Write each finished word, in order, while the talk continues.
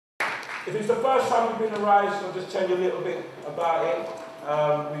If it's the first time you've been to Rise, I'll just tell you a little bit about it.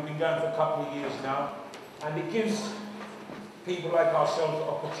 We've been going for a couple of years now, and it gives people like ourselves the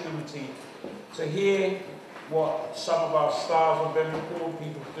opportunity to hear what some of our stars and very cool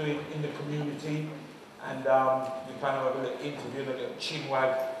people are doing in the community, and we kind of have a little interview, a little chin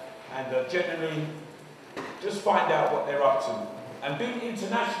wag, and generally just find out what they're up to. And being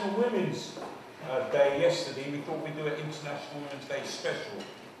International Women's Day yesterday, we thought we'd do an International Women's Day special.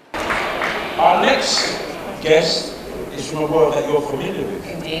 Our next guest is from a world that you're familiar with.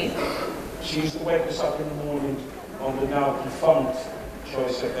 Indeed. She used to wake us up in the morning on the now defunct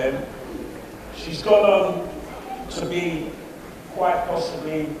Choice FM. She's gone on to be quite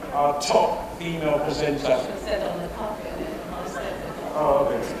possibly our top female presenter. Should have said on the carpet. Oh,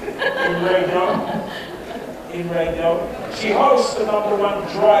 okay. In radio. She hosts the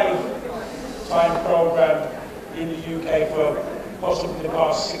 #1 drive time program in the UK for possibly the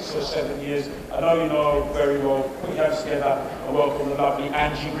past 6 or 7 years. I know you know her very well. Put your hands together and welcome the lovely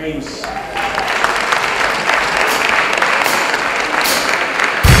Angie Greaves.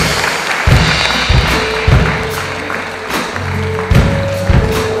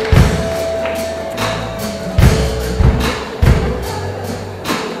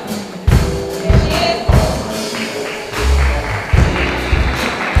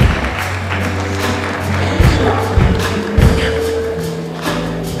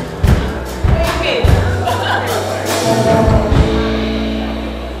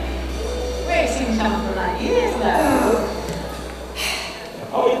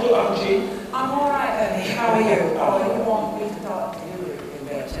 How are you doing, Angie? I'm all right, Ernie. How are you? Oh, you want me to start to do it in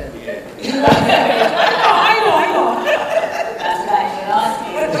there too? Yeah. I know. That's like you're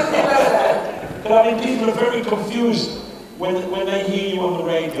asking. But I mean, people are very confused when they hear you on the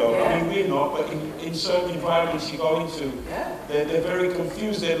radio. Yeah. I mean, we're not, but in certain environments you go into, yeah. they're very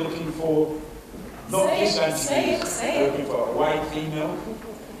confused. They're looking for not this Angie. They're looking for a white female.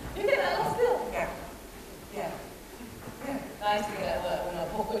 You get that last bill? Yeah. Nice to get that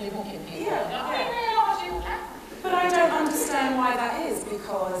work when you're booking people. Yeah. But I don't understand why that is,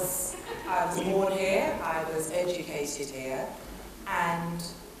 because I was born here, I was educated here, and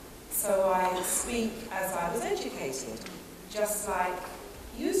so I speak as I was educated, just like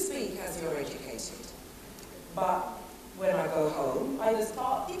you speak as you're educated. But when I go home, I just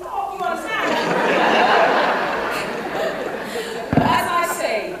thought, you understand? As I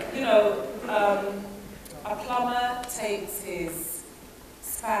say, you know, a plumber takes his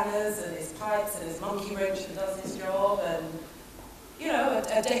spanners and his pipes and his monkey wrench and does his job, and you know,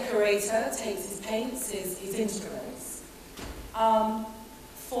 a decorator takes his paints, his instruments.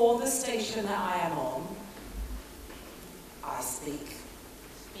 For the station that I am on, I speak.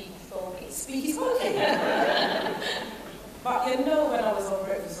 Speaky spoken. But you know, when I was on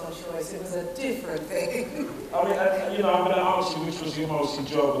Breakfast on Choice, it was a different thing. I mean, you know, I'm going to ask you which was your most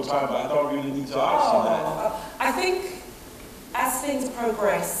enjoyable time, but I don't really need to ask you that. I think as things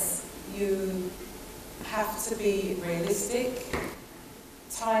progress, you have to be realistic.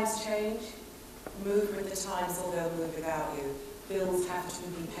 Times change. Move with the times or they'll move without you. Bills have to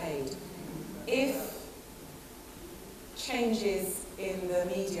be paid. If changes in the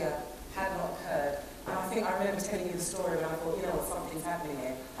media had not occurred, and I think I remember telling you the story when I thought, you know what, something's happening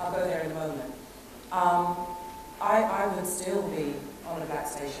here. I'll go there in a moment. I would still be on a black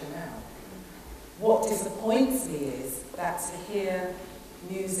station now. What disappoints me is that to hear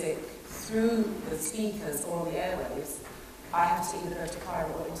music through the speakers or on the airwaves, I have to either go to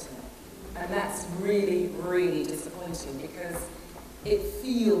Cairo or internet. And that's really, really disappointing, because it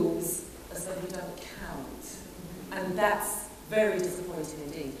feels as though we don't count. And that's very disappointing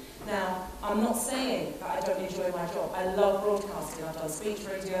indeed. Now, I'm not saying that I don't enjoy my job. I love broadcasting. I've done speech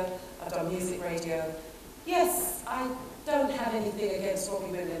radio, I've done music radio. Yes, I don't have anything against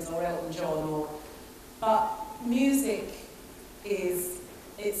Robbie Williams or Elton John, but music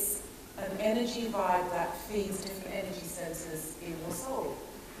it's an energy vibe that feeds different energy centers in your soul.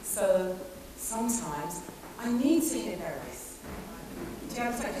 So sometimes I need to hear Paris. Do you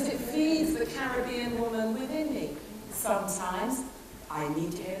understand? Because it feeds the Caribbean woman within me. Sometimes I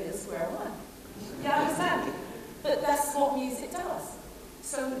need to hear this Square One. You understand? But that's what music does.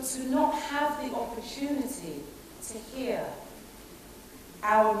 So to not have the opportunity to hear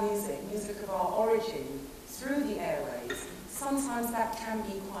our music of our origin through the airwaves, sometimes that can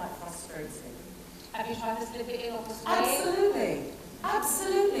be quite frustrating. Have you tried to slip it in or persuade? Absolutely,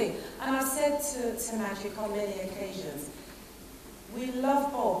 absolutely. And I've said to Magic on many occasions, we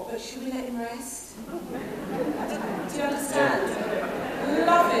love Bob, but should we let him rest? Do you understand?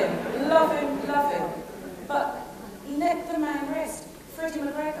 Love him, love him, love him. But let the man rest. Freddie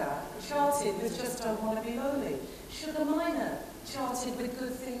McGregor charted with Just Don't Want to Be Lonely. Sugar Minor charted with Good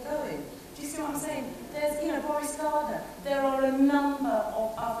Thing Going. Do you see what I'm saying? There's, you know, Boris Gardner. There are a number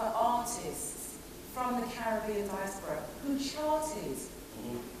of other artists from the Caribbean diaspora who charted.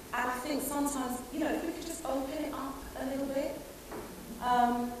 And I think sometimes, you know, if we could just open it up a little bit.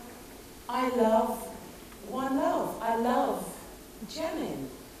 I love One Love. I love jamming.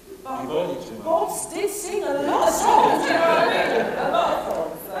 But Bob did sing a lot of songs, you know what I mean? A lot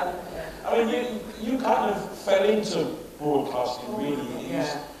of songs. I mean, you kind of fell into broadcasting, really.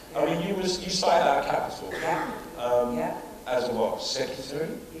 Yeah. I mean, you started out at Capital. Yeah. As a what, secretary?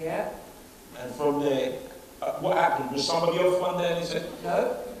 Yeah. And from there, what happened? Was somebody else one day and he said,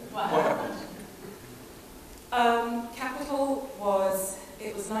 No. what happened? Capital was,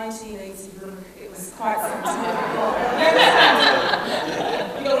 it was 1980, it was quite some time.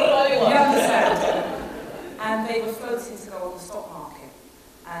 You understand? And they were floating to go on the stock market.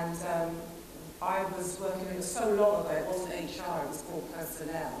 And I was working, it was so long ago, it wasn't HR, it was called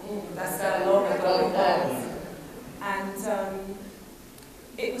personnel. That's how long ago it was. And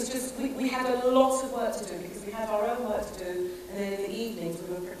it was just, we had a lot of work to do because we had our own work to do, and then in the evenings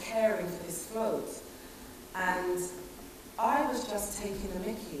we were preparing for this float. And I was just taking the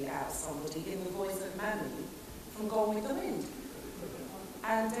mickey out of somebody in the voice of Mammy from Gone with the Wind.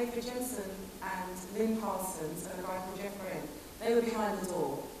 And David Jensen and Lynn Parsons and a guy called Jeff Wren, they were behind the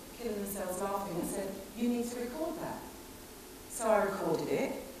door, killing themselves laughing, and said, you need to record that. So I recorded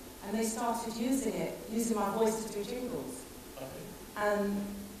it, and they started using my voice to do jingles. And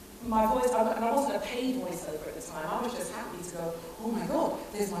my voice, and I wasn't a paid voiceover at the time, I was just happy to go, oh my God,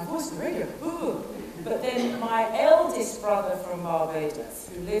 there's my voice on the radio, ooh. But then my eldest brother from Barbados,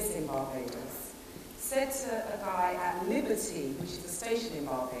 who lives in Barbados, said to a guy at Liberty, which is a station in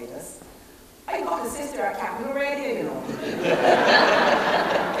Barbados, I got a sister at Capital Radio, you know.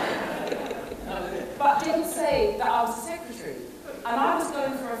 But didn't say that I was a secretary. And I was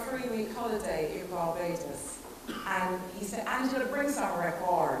going for a 3-week holiday in Barbados. And he said, Angela, bring some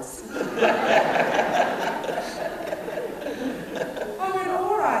records. I went,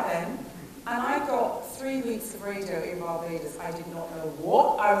 all right then. And I got 3 weeks of radio in Barbados. I did not know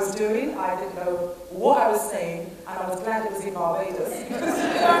what I was doing. I didn't know what I was saying. And I was glad it was in Barbados. You know what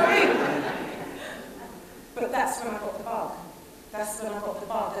I mean? But that's when I got the bug. That's when I got the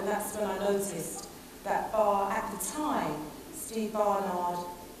bug. And that's when I noticed that bar, at the time, Steve Barnard,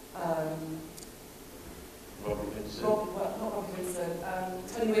 Robbie Vincent. not Robbie Vincent,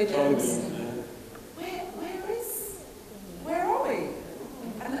 Tony Williams. Where are we?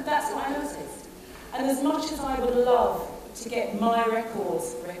 And that's what I noticed. And as much as I would love to get my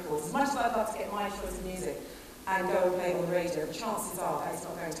records, as much as I'd love to get my choice of music and go and play it on the radio, the chances are that it's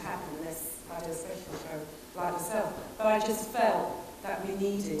not going to happen unless I do a special show like myself. But I just felt that we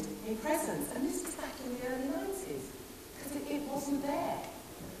needed a presence. And this was back in the early 90s, because it wasn't there.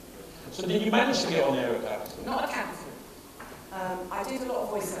 So did you manage to get on there at Capital? Not at Capital. I did a lot of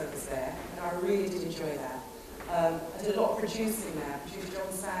voiceovers there, and I really did enjoy that. I did a lot of producing there. I produced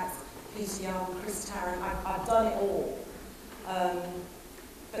John Sachs, Peter Young, Chris Tarrant. I've done it all.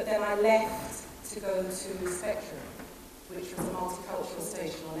 But then I left to go to Spectrum, which was a multicultural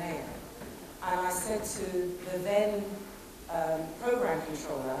station on air. And I said to the then program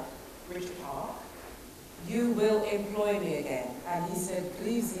controller, Richard Park, you will employ me again. And he said,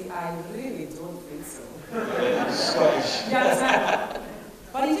 please, I really don't think so. Scottish. You understand?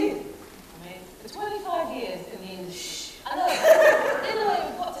 But he did. I mean, for 25 years in the industry, I know,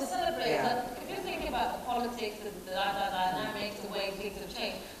 we've got to celebrate, Yeah. but if you're thinking about the politics, the dynamics, the way things have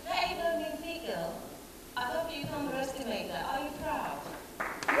changed, that ain't no mean feat, girl. I hope you can underestimate that. Are you proud?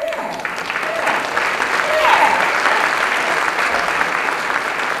 Yeah.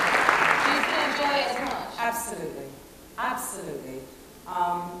 Do you still enjoy it as much? Absolutely. Absolutely.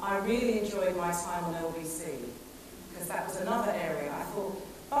 I really enjoyed my time on LBC, because that was another area. I thought,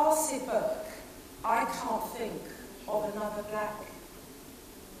 Barsit Burke, I can't think of another black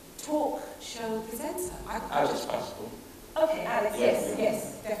talk show presenter. Alex Pascal. Okay, Alex, Yeah.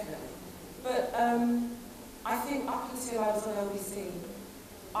 yes, definitely. But I think up until I was on LBC,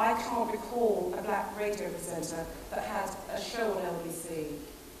 I can't recall a black radio presenter that had a show on LBC.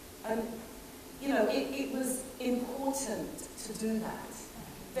 And, you know, it was important to do that.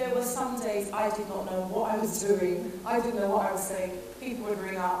 There were some days I did not know what I was doing. I didn't know what I was saying. People would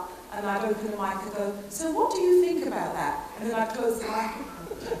ring up and I'd open the mic and go, so what do you think about that? And then I'd close the mic.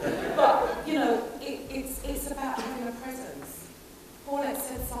 But, you know, it's about having a presence. Paulette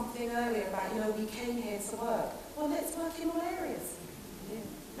said something earlier about, you know, we came here to work. Well, let's work in all areas.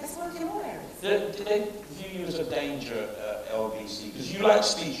 Let's work in all areas. Did they view you as a danger at LBC? Because you like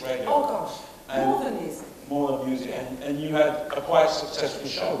speech radio. Oh gosh, more than music. More than music, and you had a quite successful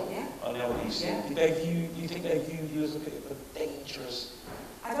show on LBC. Yeah. Do you think they viewed you as a bit of a dangerous?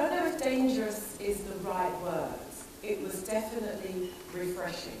 I don't know if dangerous is the right word. It was definitely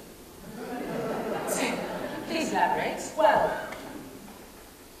refreshing. Please elaborate. Well,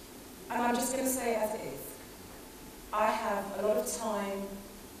 and I'm just going to say it as it is. I have a lot of time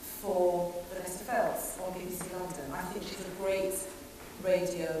for Vanessa Feltz on BBC London. I think she's a great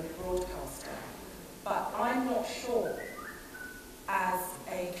radio broadcaster. But I'm not sure, as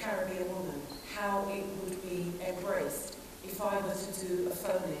a Caribbean woman, how it would be embraced if I were to do a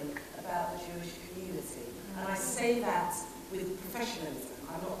phone-in about the Jewish community. And I say that with professionalism.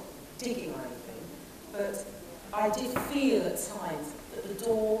 I'm not digging or anything. But I did feel at times that the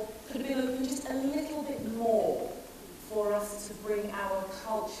door could have been opened just a little bit more for us to bring our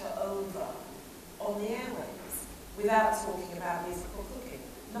culture over on the airwaves without talking about musical cooking.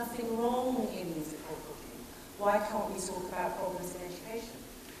 Nothing wrong in musical cooking. Why can't we talk about problems in education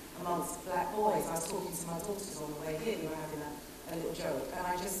amongst black boys? I was talking to my daughters on the way here, we were having a little joke, and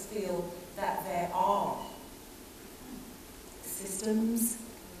I just feel that there are systems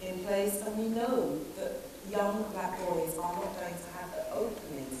in place, and we know that young black boys are not going to have the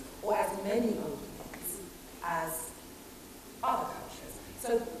openings, or as many openings, as other cultures.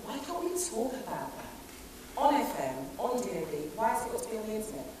 So why can't we talk about that? On FM, on DAB, why has it got to be on the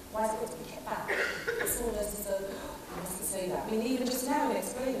internet? Why has it got to be kept back? It's almost as though, you mustn't say that. I mean, even just now in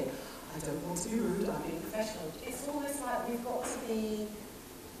explaining, I don't want to be rude, I'm being professional. It's almost like we've got to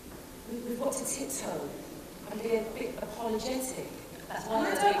tiptoe and be a bit apologetic. That's one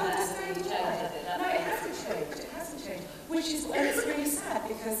And of I the don't things that understand hasn't why. changed, has it? No, it hasn't changed, it hasn't changed. Which is, and it's really sad,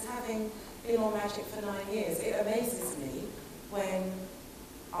 because having been on Magic for 9 years, it amazes me when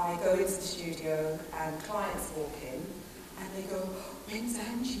I go into the studio and clients walk in and they go, when's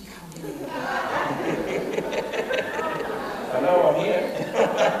Angie coming in? Hello, I'm here.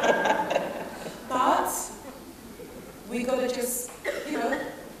 But we got to just, you know,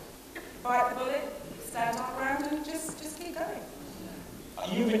 bite the bullet, stand our ground and just keep going.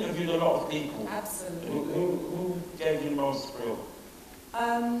 You've interviewed a lot of people. Absolutely. Who gave you the most thrill?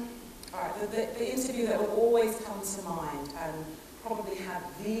 All right, the interview that will always come to mind and probably had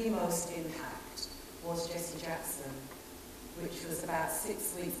the most impact was Jessie Jackson, which was about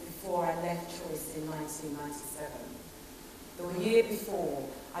 6 weeks before I left Choice in 1997. The year before,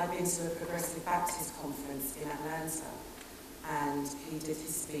 I'd been to a Progressive Baptist conference in Atlanta, and he did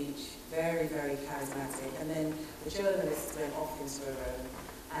his speech, very, very charismatic, and then the journalists went off into a room,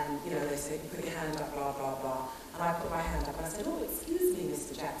 and, you know, they said, put your hand up, blah, blah, blah, and I put my hand up, and I said, oh, excuse me,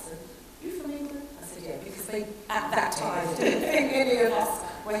 Mr. Jackson, you from England? I said, yeah, because they, at that time, didn't think any of us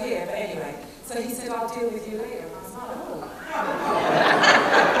were here, but anyway. So he said, I'll deal with you later, and I was like, oh.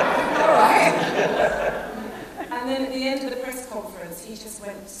 All right. And then at the end of the press conference,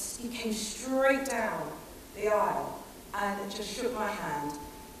 he came straight down the aisle, and just shook my hand,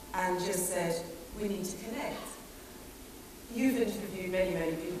 and just said, we need to connect. You've interviewed many,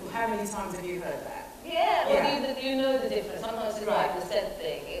 many people. How many times have you heard that? Yeah, well, you know the difference. Sometimes it's like the said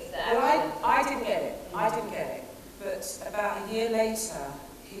thing. It's that. Well, I didn't get it. I didn't get it. But about a year later,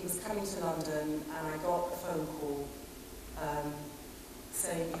 he was coming to London, and I got a phone call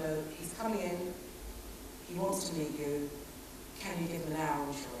saying, you know, he's coming in, he wants to meet you, can you give him an hour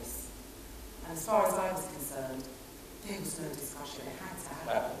on Choice? And as far as I was concerned, there was no discussion. It had to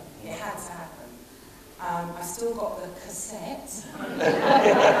happen. It had to happen. I still got the cassette.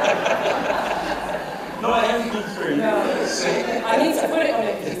 Not MP3. No, I need to put it on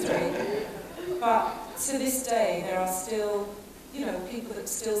MP3. But to this day, there are still, you know, people that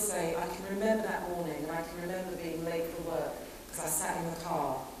still say, I can remember that morning, and I can remember being late for work because I sat in the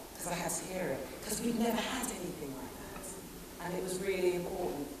car because I had to hear it. Because we'd never had anything like that. And it was really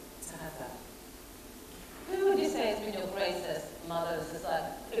important to have that. Who would you say has been your greatest mothers as like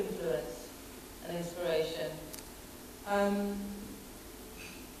influence and inspiration?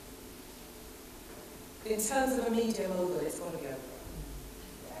 In terms of a media mogul, it's got to be Oprah.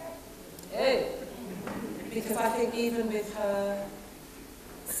 Yeah. Because I think even with her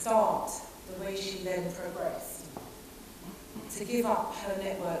start, the way she then progressed, to give up her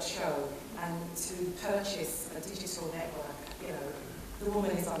network show and to purchase a digital network, you know, the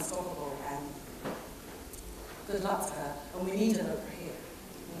woman is unstoppable, and good luck to her, and we need an Oprah here.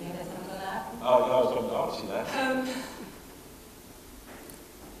 You need something like that? Oh, I was going to ask you that.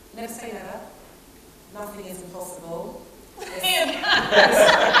 Never say never. Nothing is impossible. There's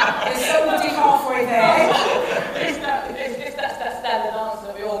somebody halfway there. It's that standard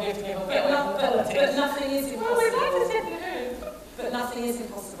answer we all nothing is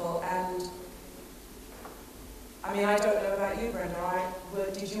impossible, and I mean, I don't know about you, Brenda.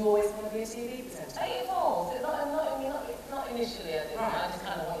 Did you always want to be a TV presenter? It evolved. Not initially. I just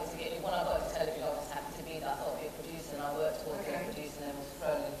kind of wanted to get. When I got into television, I was happy to be there. I thought I'd be a producer, and I worked towards being a producer, and then was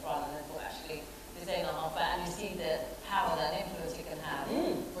thrown in front, and I thought, actually, this ain't a half bad. And you see the power that influence you can have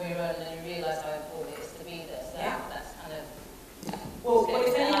for your own, and you realise how important it is to be there. So that's kind of. Well,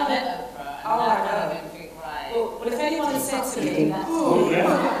 if anyone, if anyone has said to me,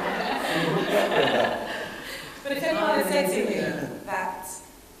 but if anyone has said to me that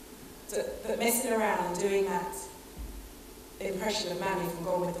messing around and doing that impression of Mammy from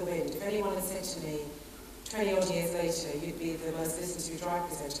Gone with the Wind, if anyone had said to me 20 odd years later you'd be the most listened to drive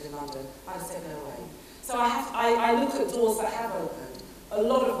presenter in London, I'd have said no way. So I look at doors that have opened, a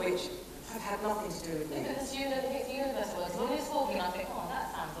lot of which have had nothing to do with me. Because it's universal. So when you're talking, I think, oh,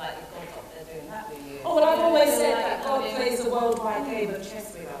 that sounds like if God's up there doing that with you. Oh, well, I've always said that God plays a worldwide game of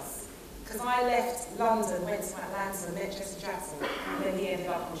chess with us. Because I left London, went to Atlanta, met Jesse Jackson, and then he ended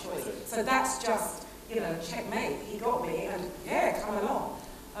up on Choice. So that's just, checkmate. He got me, and come along.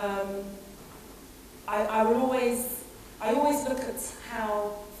 I always look at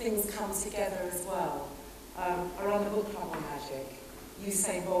how things come together as well. I run the book club on Magic.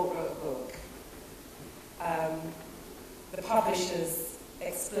 Usain Bolt wrote a book. The publishers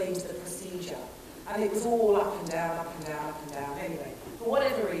explained the procedure. And it was all up and down, up and down, up and down. Anyway, for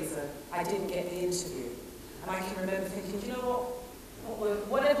whatever reason, I didn't get the interview. And I can remember thinking, you know what?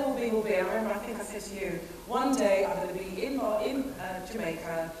 Whatever will be, will be. I think I said to you, one day I'm going to be in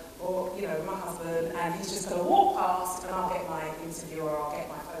Jamaica, or, my husband, and he's just going to walk past, and I'll get my interview, or I'll get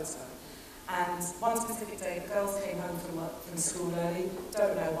my photo. And one specific day, the girls came home from school early,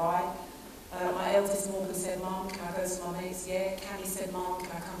 don't know why. My eldest Morgan said, Mum, can I go to my mates? Yeah. Cammy said, Mum,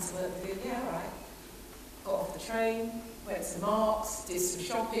 can I come to work with you? Yeah, all right. Got off the train, went to Marks, did some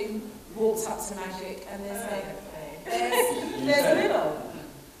shopping, walked up to Magic, and there's Willow.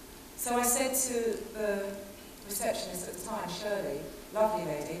 So I said to the receptionist at the time, Shirley, lovely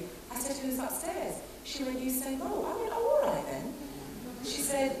lady, I said, who's upstairs? She went, Usain Bolt. I went, oh, all right then. She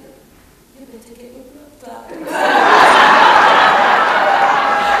said, you better get your blood done.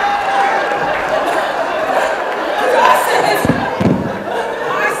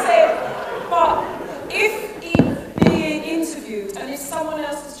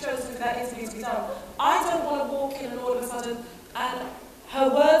 I don't want to walk in and all of a sudden, and her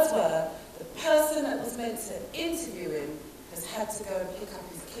words were, the person that was meant to interview him has had to go and pick up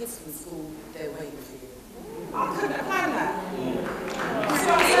his kids from school, they're waiting for you. I couldn't have planned that. You see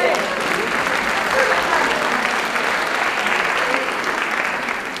what I'm saying?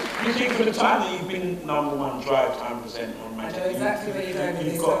 You think for the time that you've been #1 drive time presenter on Magic, I know exactly where you're going with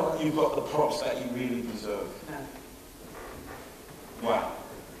this. You've got the props that you really deserve. No. Why?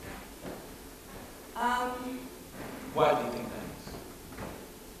 Why do you think that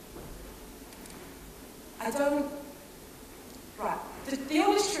is? I don't. Right. The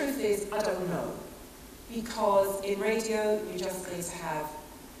honest truth is, I don't know. Because in radio, you just need to have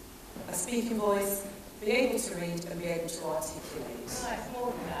a speaking voice, be able to read, and be able to articulate. No, it's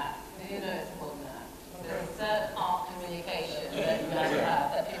more than that. You know it's more than that. There's a certain art communication that you have to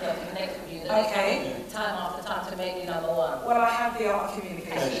have, that people have to connect with you, that they come time after time to make you #1. Well, I have the art of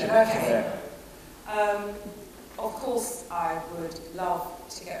communication. Okay. Of course, I would love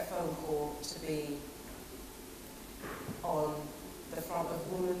to get a phone call to be on the front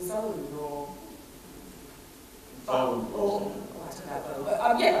of Woman's Own or I don't know,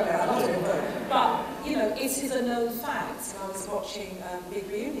 but it is a known fact. And I was watching Big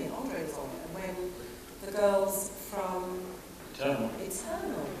Reunion, Andre was on it, and when the girls from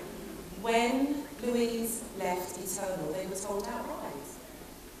Eternal, when Louise left Eternal, they were told outright.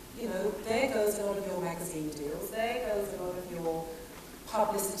 There goes a lot of your magazine deals, there goes a lot of your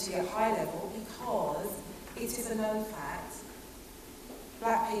publicity at high level, because it is a known fact,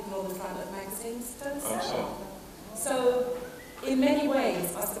 black people on the front of magazines don't sell. So, in many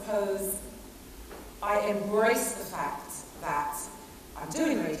ways, I suppose, I embrace the fact that I'm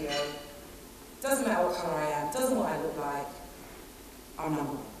doing radio, doesn't matter what colour I am, doesn't matter what I look like, I'm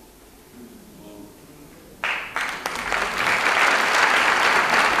 #1.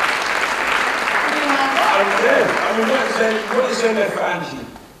 What is there left for Angie?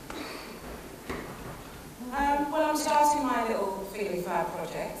 Well, I'm starting my little Feeling Fab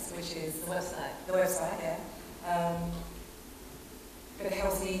project, which is the website. The website, yeah. Bit of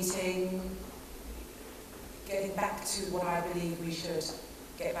healthy eating, getting back to what I believe we should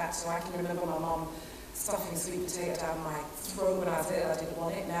get back to. I can remember my mum stuffing sweet potato down my throat when I was little. I didn't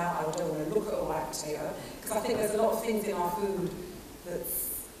want it. Now I don't want to look at a white potato, because I think there's a lot of things in our food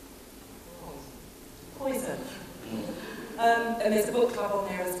that's poison. And there's a book club on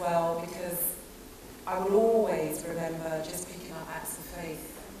there as well, because I will always remember just picking up Acts of Faith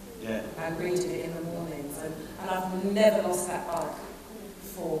and reading it in the mornings. And I've never lost that bug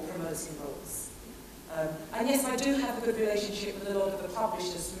for promoting books. And yes, I do have a good relationship with a lot of the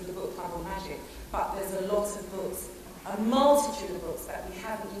publishers through the book club on Magic, but there's a lot of books, a multitude of books that we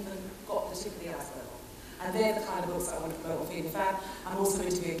haven't even got the tip of the iceberg on. And they're the kind of books I want to promote on Feeling Fab. I'm also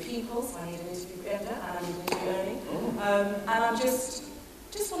interviewing people, so I need an interview Brenda, and I need an interview Ernie. And I'm just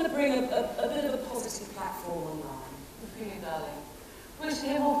want to bring a bit of a positive platform online. Good for you, darling. We'll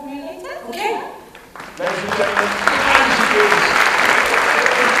hear more from you later. Okay. Ladies and gentlemen, Angie Greaves.